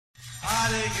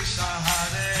Krishna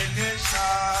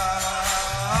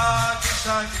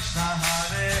Krishna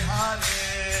Hare Hare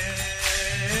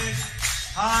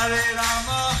Hare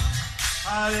Rama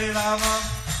Hare Rama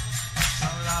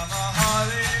Rama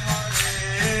Hare Hare.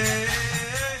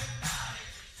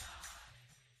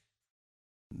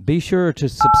 Be sure to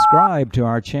subscribe to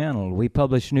our channel. We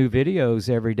publish new videos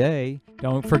every day.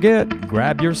 Don't forget,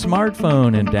 grab your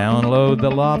smartphone and download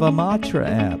the Lava Matra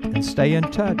app and stay in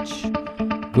touch.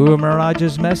 Guru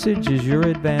Maharaj's message is your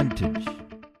advantage.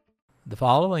 The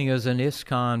following is an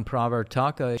ISKCON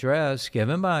Pravartaka address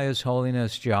given by His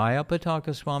Holiness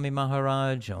Jayapataka Swami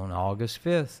Maharaj on August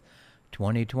 5th,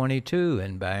 2022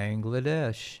 in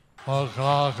Bangladesh.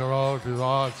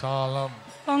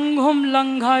 Panghum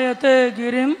langhayate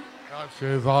girim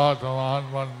Shivataman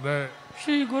Vande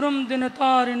Shri Gurum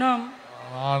Dinatarinam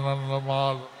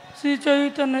Anandamal Sri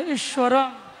Chaitanya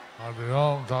Ishwaram. Hadi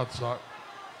Om Tat Sat.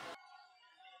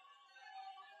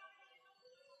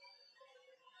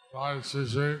 Jai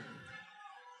Sisi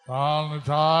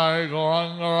Nitai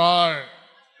Gaurangarai.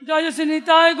 Jai Sri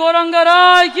Nitai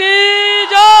Gaurangarai ki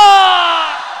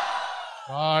jai.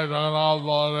 Jai Jagannath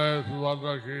Baladev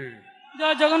Subhadra ki.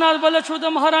 Jai Jagannath Baladev Subhadra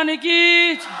Maharani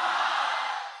ki jai.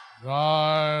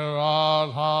 Jai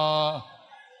Radha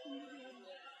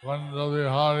Kunja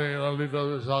Vihari Lalita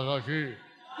Vishakha ki.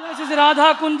 Jai Sri Radha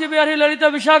Kunja Vihari Lalita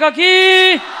Vishakha ki.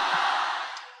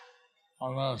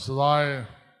 Ana Sadai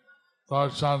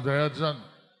Darshan Deyajan.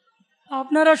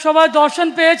 আপনারা সবাই দর্শন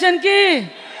পেয়েছেন কি?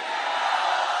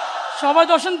 সবাই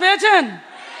দর্শন পেয়েছেন?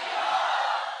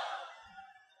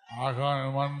 এখন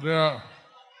মন্দির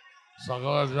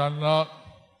সকল জান্নাত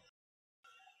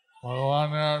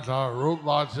ভগবানের তার রূপ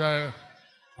আছে,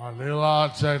 তার লীলা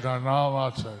আছে, তার নাম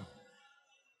আছে।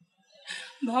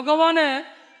 ভগবানের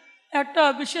একটা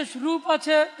বিশেষ রূপ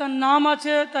আছে, তার নাম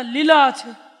আছে, তার লীলা আছে।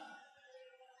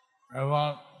 এবং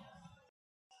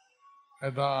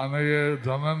এটা অনেকে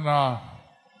জানেন না,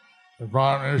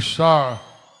 প্রাণ ঈশ্বর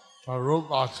তার রূপ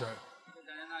আছে।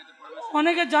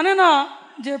 অনেকে জানে না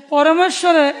যে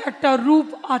পরমেশ্বরের একটা রূপ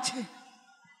আছে,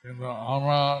 কিন্তু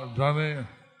আমরা জানি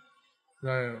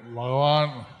যে ভগবান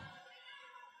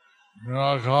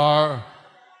নিরাকার,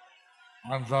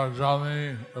 অন্তর্যামী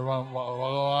এবং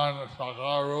ভগবান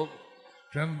সাকার রূপ,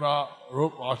 তিনটা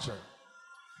রূপ আছে।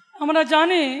 আমরা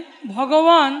জানি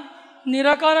ভগবান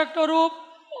নিরাকার একটা রূপ,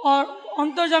 আর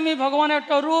অন্তর্যামী ভগবানের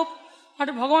একটা রূপ, আর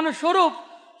ভগবানের স্বরূপ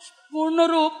পূর্ণ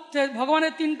রূপ,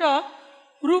 ভগবানের তিনটা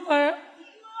রূপ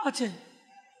আছে।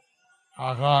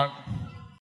 এখন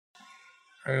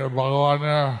এই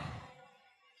ভগবানের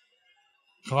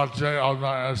কাছে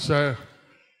আপনার এসে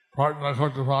প্রার্থনা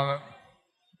করতে পারেন।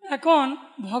 এখন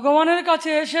ভগবানের কাছে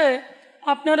এসে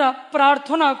আপনারা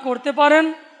প্রার্থনা করতে পারেন।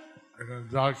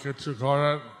 যা কিছু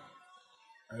করেন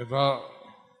এটা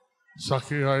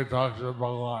সাক্ষী হয়ে থাকছে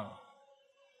ভগবান।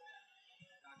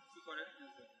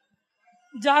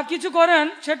 যা কিছু করেন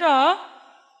সেটা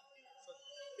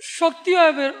শক্তি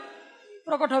হবে,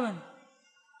 প্রকট হবেন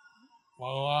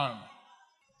ভগবান।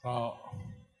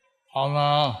 আমরা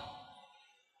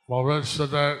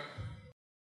ভবিষ্যতে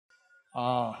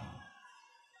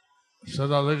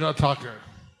সেটা লেখা থাকে।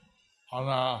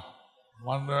 আমরা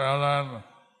মন্দির এলেন,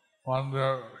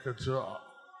 মন্দির কিছু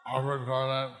অর্পণ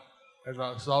করলেন, এটা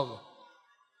সব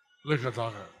লেখা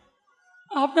থাকে।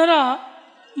 আপনারা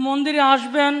মন্দিরে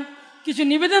আসবেন, কিছু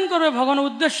নিবেদন করবে ভগবানের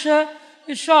উদ্দেশ্যে,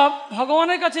 এসব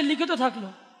ভগবানের কাছে লিখিত থাকলো।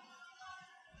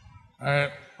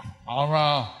 আমরা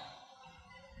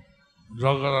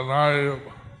জগতে নাই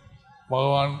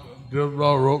ভগবান দিব্য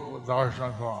রূপ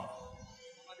দর্শন করা।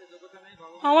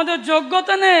 আমাদের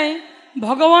যোগ্যতা নেই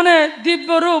ভগবানের দিব্য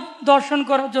রূপ দর্শন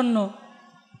করার জন্য।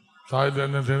 তাই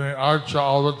জন্য তিনি আর্চ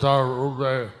অবতার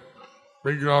রূপে,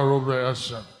 বিগ্রহ রূপে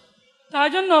এসছেন। তাই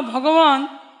জন্য ভগবান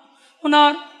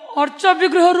ওনার অর্চ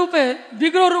বিগ্রহ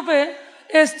রূপে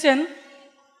এসছেন,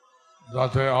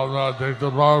 যাতে আপনারা দেখতে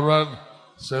পারবেন,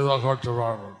 সেবা করতে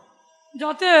পারবেন,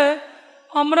 যাতে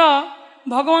আমরা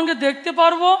ভগবানকে দেখতে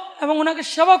পারবো এবং ওনাকে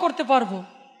সেবা করতে পারবো।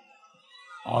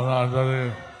 আপনারা যদি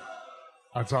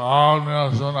একটা আল নিয়ে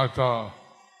আসুন, একটা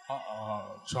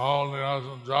চাল নিয়ে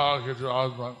আসুন, যা কিছু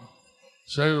আসবেন,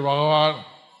 সেই ভগবান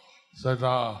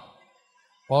সেটা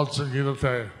বলছেন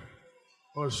গীতাতে,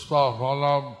 পুষ্প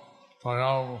ফলম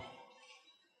ফলম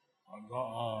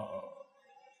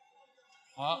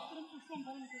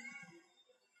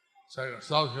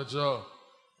সব কিছু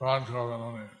গ্রহণ করবেন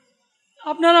উনি।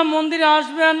 আপনারা মন্দিরে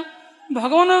আসবেন,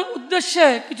 ভগবানের উদ্দেশ্যে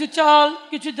কিছু চাল,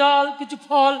 কিছু ডাল, কিছু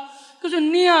ফল, কিছু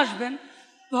নিয়ে আসবেন।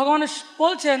 ভগবান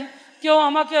বলছেন, কেউ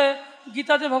আমাকে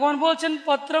গীতাতে ভগবান বলছেন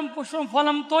পত্রম পুষ্পম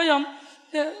ফলম তোয়ম,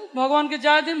 ভগবানকে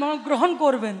যা দিন ভগবান গ্রহণ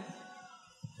করবেন।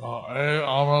 এই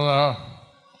আমরা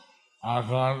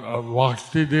এখন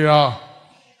ভক্তি দিয়া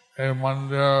এই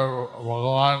মন্দির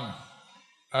ভগবান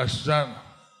এসছেন,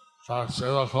 তার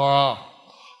সেবা করা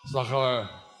সকালে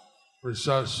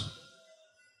বিশেষ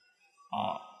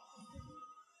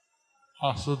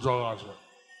সুযোগ আছে।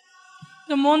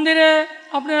 তো মন্দিরে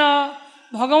আপনারা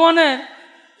ভগবানের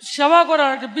সেবা করার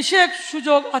একটা বিশেষ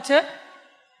সুযোগ আছে।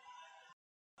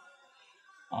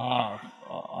 আর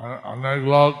অনেক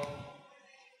লোক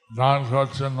দান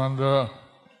করছেন মন্দিরে,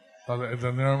 তাদের এটা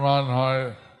নির্মাণ হয়,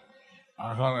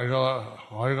 এখন এগুলো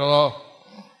হয়ে গেল,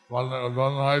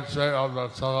 উদ্বোধন হয়েছে, আমরা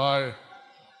সবাই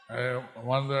এই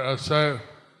মন্দিরে এসে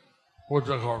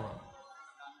পূজা করবেন।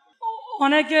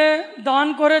 অনেকে দান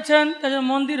করেছেন, তাদের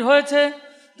মন্দির হয়েছে,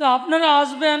 তো আপনারা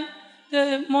আসবেন যে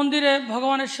মন্দিরে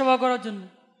ভগবানের সেবা করার জন্য।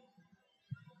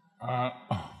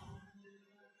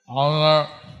 আমরা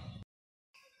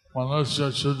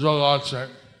মানুষের সুযোগ আছে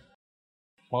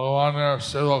ভগবানের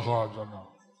সেবা করার জন্য।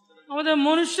 আমাদের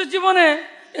মনুষ্য জীবনে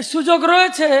এই সুযোগ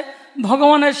রয়েছে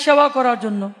ভগবানের সেবা করার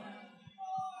জন্য।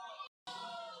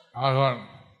 এখন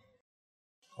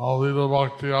অবিধ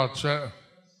ভক্তি আছে,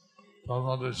 তার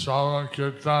মধ্যে শ্রবণ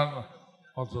কীর্তন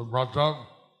অত প্রথম,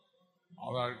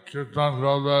 আমরা কীর্তন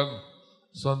করবেন,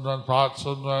 শুনবেন, পাঠ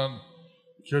শুনবেন,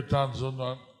 কীর্তন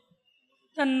শুনবেন।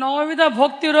 নববিধা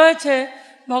ভক্তি রয়েছে,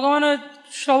 ভগবানের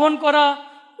শ্রবণ করা,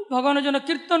 ভগবানের জন্য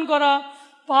কীর্তন করা,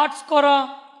 পাঠ করা,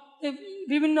 এই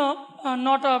বিভিন্ন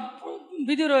 9টা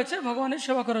বিধি রয়েছে ভগবানের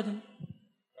সেবা করার জন্য।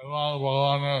 এবং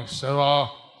ভগবানের সেবা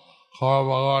করা,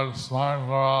 ভগবান স্মরণ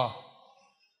করা,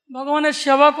 ভগবানের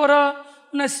সেবা করা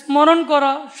মানে স্মরণ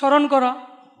করা, স্মরণ করা,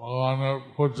 ভগবানের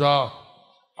পূজা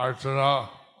অর্চনা,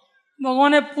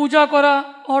 ভগবানের পূজা করা,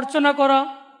 অর্চনা করা,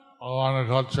 ভগবানের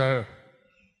কাছে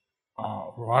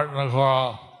প্রার্থনা করা,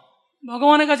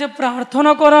 ভগবানের কাছে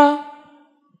প্রার্থনা করা।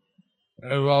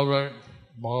 এইভাবে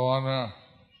ভগবানের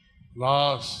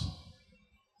দাস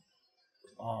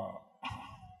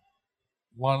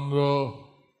বন্ধু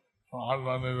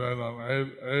আল্লাহ নিবেদন,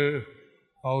 এই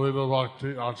অবিধ ভক্তি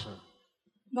আছে।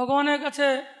 ভগবানের কাছে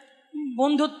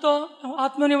বন্ধুত্ব,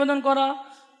 আত্মনিবেদন করা,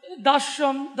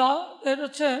 দাস্যম এর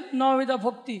হচ্ছে নববিধা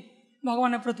ভক্তি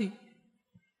ভগবানের প্রতি।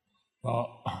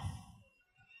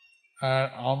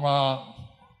 আমরা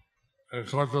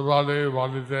করতে পারি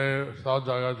বাড়িতে, সব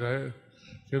জায়গাতে,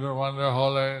 কিন্তু মন্দির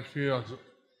হলে কি আছে,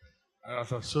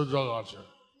 একটা সুযোগ আছে।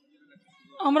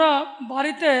 আমরা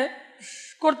বাড়িতে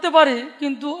করতে পারি,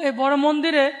 কিন্তু এই বড়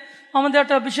মন্দিরে আমাদের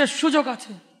একটা বিশেষ সুযোগ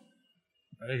আছে।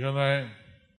 এখানে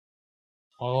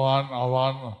ভগবান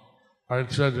আহ্বান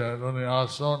হয়েছে যে উনি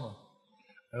আসুন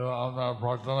এবং আমরা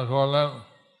প্রার্থনা করলেন,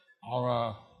 আমরা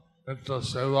নিত্য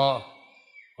সেবা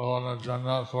ভগবানের জন্য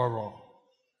করব।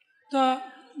 তা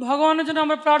ভগবানের জন্য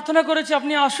আমরা প্রার্থনা করেছি,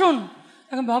 আপনি আসুন,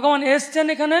 এখন ভগবান এসছেন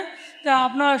এখানে, তা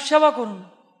আপনার সেবা করুন।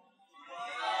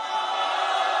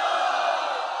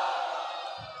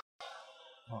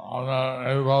 আমরা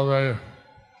এইভাবে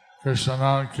কৃষ্ণ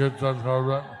নাম কীর্তন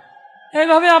করবেন।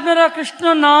 এইভাবে আপনারা কৃষ্ণ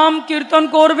নাম কীর্তন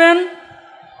করবেন।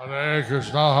 হরে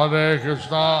কৃষ্ণ হরে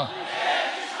কৃষ্ণ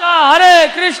হরে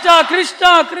কৃষ্ণ কৃষ্ণ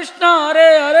কৃষ্ণ হরে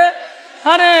হরে,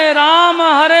 হরে রাম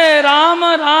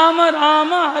রাম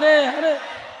রাম হরে হরে।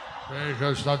 শ্রী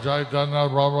কৃষ্ণ চৈতন্য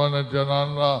প্রভু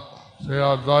নিত্যানন্দ শ্রী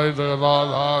অদ্বৈত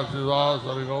গদাধর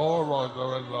শ্রীবাসরি গৌর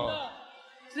ভক্তবৃন্দ।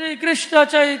 শ্রী কৃষ্ণ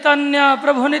চৈতন্য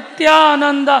প্রভু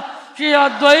নিত্যানন্দ শ্রী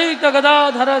অদ্বৈত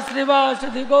গদাধর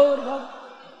শ্রীবাসরি গৌর ভক্ত।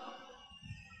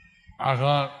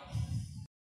 এখন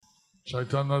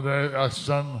চৈতন্যদেব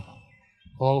আসছেন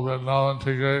বৃন্দাবন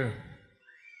থেকে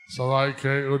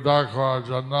সবাইকে উদ্ধার করার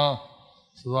জন্য,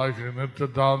 সবাইকে নিত্য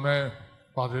ধামে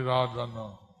পাঠিয়ে দেওয়ার জন্য।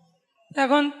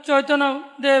 এখন চৈতন্য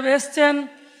দেব এসছেন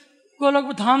গোলক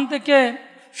ধাম থেকে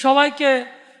সবাইকে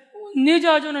নিয়ে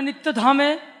যাওয়ার জন্য, নিত্য ধামে,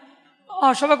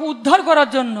 আর সবাইকে উদ্ধার করার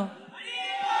জন্য।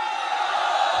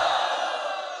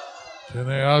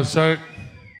 তিনি আসে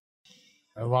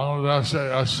বাংলাদেশে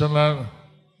আসছিলেন,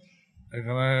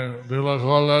 এখানে লীলা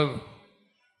করলেন,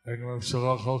 এখানে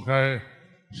সকলকে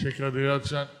শিক্ষা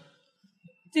দিয়েছেন।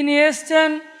 তিনি এসছেন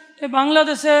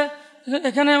বাংলাদেশে,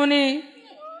 এখানে উনি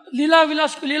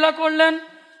লীলা করলেন,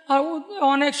 আর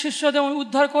অনেক শিষ্যদের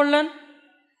উদ্ধার করলেন।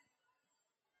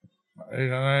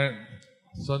 এখানে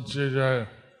শুনছি যে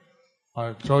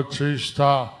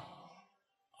 34টা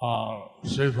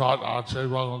শ্রীপাঠ আছে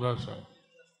বাংলাদেশে।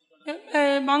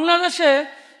 বাংলাদেশে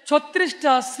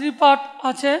 36টা শ্রীপাঠ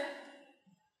আছে।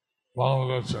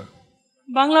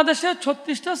 বাংলাদেশে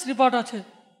 36টা শ্রীপাঠ আছে।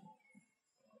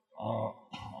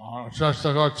 চেষ্টা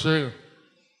করছি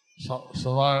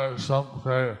সময়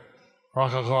সবকে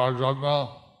রক্ষা করার জন্য।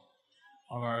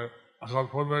 এখন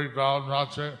পুণ্ডিক দাম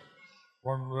আছে,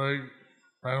 পুণ্ডিক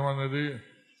Premaranidhi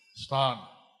Stan.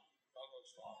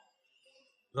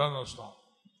 Janmastan.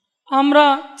 আমরা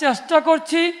চেষ্টা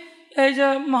করছি এই যে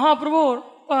মহাপ্রভুর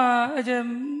এই যে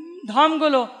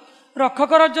ধামগুলো রক্ষা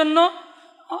করার জন্য।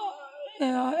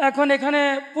 এখন এখানে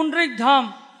পুণ্ডরিক ধাম,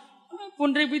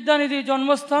 পুণ্ডরিক বিদ্যানিধি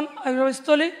জন্মস্থান,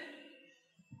 আবির্ভাবস্থলী।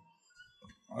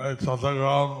 এই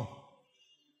চট্টগ্রাম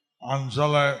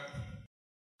অঞ্চলে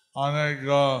অনেক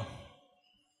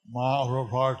মহাপ্রভু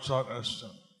পার্ষদ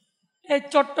এসছেন। এই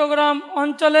চট্টগ্রাম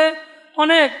অঞ্চলে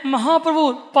অনেক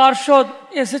মহাপ্রভুর পার্ষদ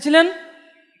এসেছিলেন।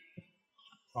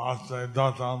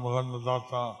 দত্ত, মুকুন্দ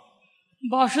দত্ত,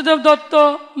 বাসুদেব দত্ত,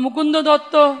 মুকুন্দ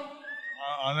দত্ত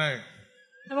অনেক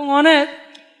এবং অনেক।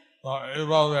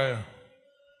 এইভাবে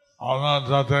আপনার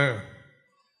যাতে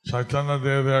চৈতন্য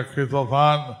দেবের কৃপা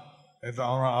পান, এটা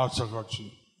আমরা আশা করছি।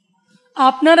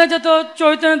 আপনারা যত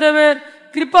চৈতন্য দেবের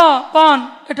কৃপা পান,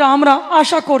 এটা আমরা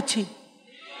আশা করছি।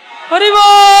 হরি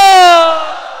বল।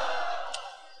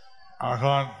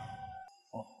 এখন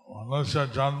মানুষের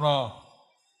জন্ম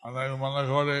অনেক মনে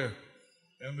করে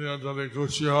ইন্দ্রিয় যদি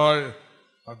খুশি হয়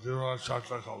আর জীবনের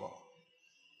সার্থক হলো।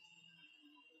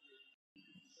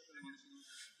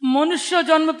 মনুষ্য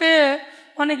জন্ম পেয়ে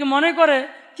অনেকে মনে করে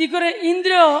কি করে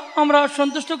ইন্দ্রিয় আমরা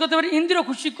সন্তুষ্ট করতে পারি, ইন্দ্রিয়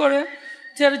খুশি করে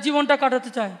সে জীবনটা কাটাতে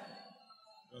চায়।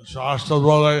 শাস্ত্র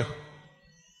বলে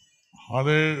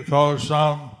হরে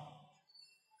কৌশাম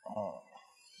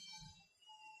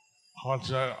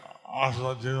হচ্ছে আসল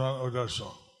জীবন উদ্দেশ্য।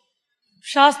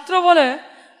 শাস্ত্র বলে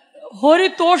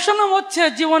হরিতোষণম হচ্ছে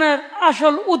জীবনের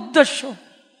আসল উদ্দেশ্য।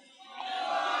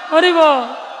 হরি বল।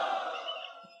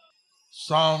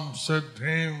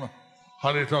 সংসিদ্ধিম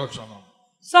হরিতোষণম,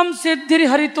 সংসিদ্ধির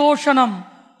হরিতোষণম।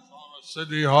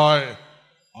 সিদ্ধি হয়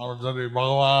আমরা যদি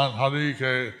ভগবান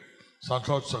হরিকে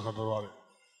সন্তুষ্ট করতে পারি।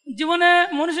 জীবনে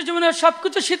মনুষ্য জীবনে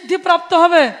সবকিছু সিদ্ধি প্রাপ্ত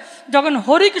হবে যখন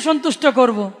হরিকে সন্তুষ্ট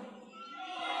করব।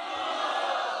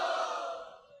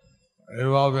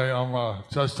 এইভাবে আমরা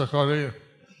চেষ্টা করি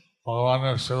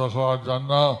ভগবানের সেবা করার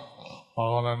জন্য,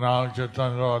 ভগবানের নাম কীর্তন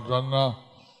করার জন্য,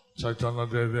 চৈতন্য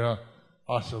দেবের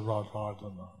আশীর্বাদ পাওয়ার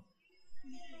জন্য।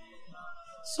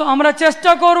 আমরা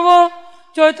চেষ্টা করব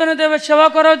চৈতন্য দেবের সেবা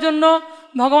করার জন্য,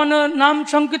 ভগবানের নাম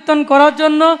সংকীর্তন করার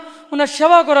জন্য, ওনার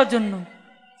সেবা করার জন্য।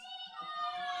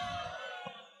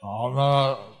 আমরা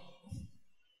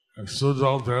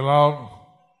সুযোগ পেলাম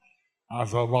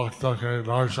এত ভক্তকে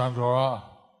দর্শন করা।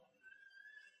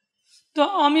 তো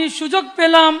আমি সুযোগ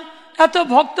পেলাম এত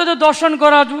ভক্তদের দর্শন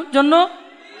করার জন্য।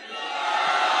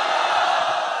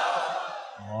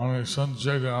 আমি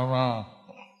শুনছি যে আমরা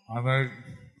অনেক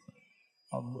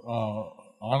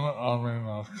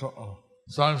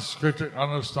সাংস্কৃতিক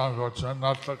অনুষ্ঠান করছেন,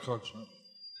 নাটক করছেন।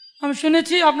 আমি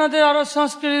শুনেছি আপনাদের আরো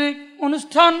সাংস্কৃতিক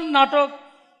অনুষ্ঠান, নাটক,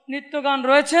 নৃত্য, গান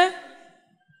রয়েছে,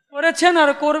 করেছেন আর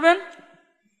করবেন।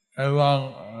 এবং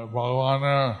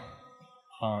ভগবানের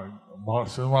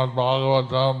শ্রীমদ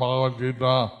ভাগবতম, ভগবত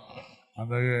গীতা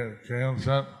অনেকে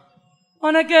কিনেছেন।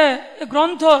 অনেকে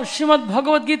গ্রন্থ শ্রীমদ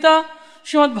ভগবত গীতা,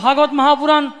 শ্রীমদ ভাগবত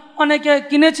মহাপুরাণ অনেকে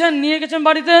কিনেছেন, নিয়ে গেছেন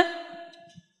বাড়িতে।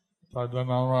 তার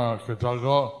জন্য আমরা কৃতজ্ঞ।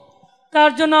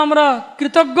 তার জন্য আমরা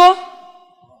কৃতজ্ঞ।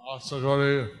 আশা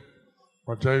করি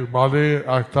প্রত্যেক বাড়ি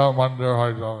একটা মন্দির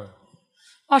হয়ে যাবে।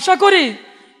 আশা করি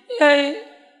এই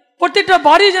প্রত্যেকটা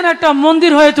বাড়ি যেন একটা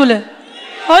মন্দির হয়ে তোলে।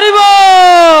 হরি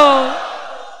বল।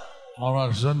 আমরা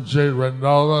শুনছি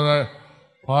বৃন্দাবনে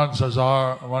 ৫,০০০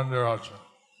 মন্দির আছে।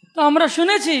 তো আমরা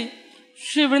শুনেছি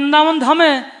শ্রী বৃন্দাবন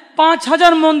ধামে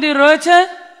 ৫,০০০ মন্দির রয়েছে।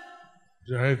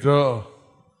 যেহেতু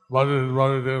বাড়ির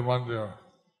বাড়িতে মন্দির,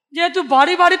 যেহেতু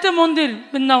বাড়ি বাড়িতে মন্দির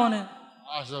বৃন্দাবনে,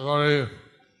 আশা করি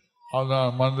আপনার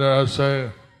মন্দির এসে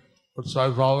উৎসাহ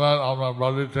পাবেন। আপনার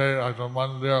বাড়িতে একটা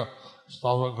মন্দির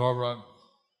স্থাপন করবেন,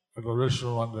 একটা বিষ্ণু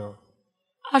মন্দির।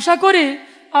 আশা করি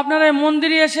আপনারা এই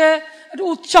মন্দিরে এসে একটু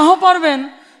উৎসাহ পাবেন।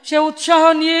 সে উৎসাহ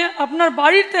নিয়ে আপনার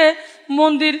বাড়িতে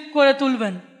মন্দির করে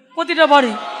তুলবেন, প্রতিটা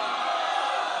বাড়ি।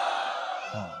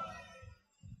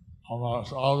 আমার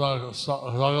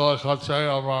সকলের কাছে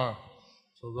আমার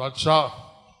শুভেচ্ছা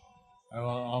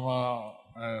এবং আমার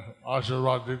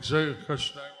আশীর্বাদ দিচ্ছি।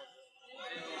 কৃষ্ণ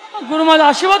গুরুমাজ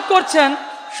আশীর্বাদ করছেন,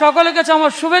 সকলের কাছে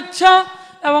আমার শুভেচ্ছা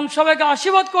এবং সবাইকে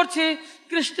আশীর্বাদ করছি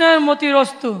কৃষ্ণের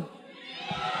মতিরস্তু।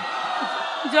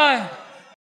 জয়।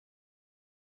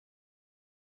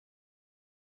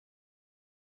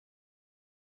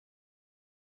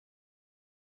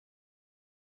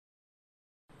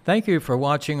 Thank you for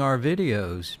watching our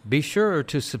videos. Be sure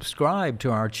to subscribe to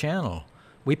our channel.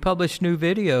 We publish new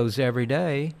videos every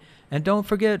day, and don't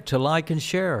forget to like and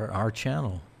share our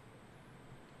channel.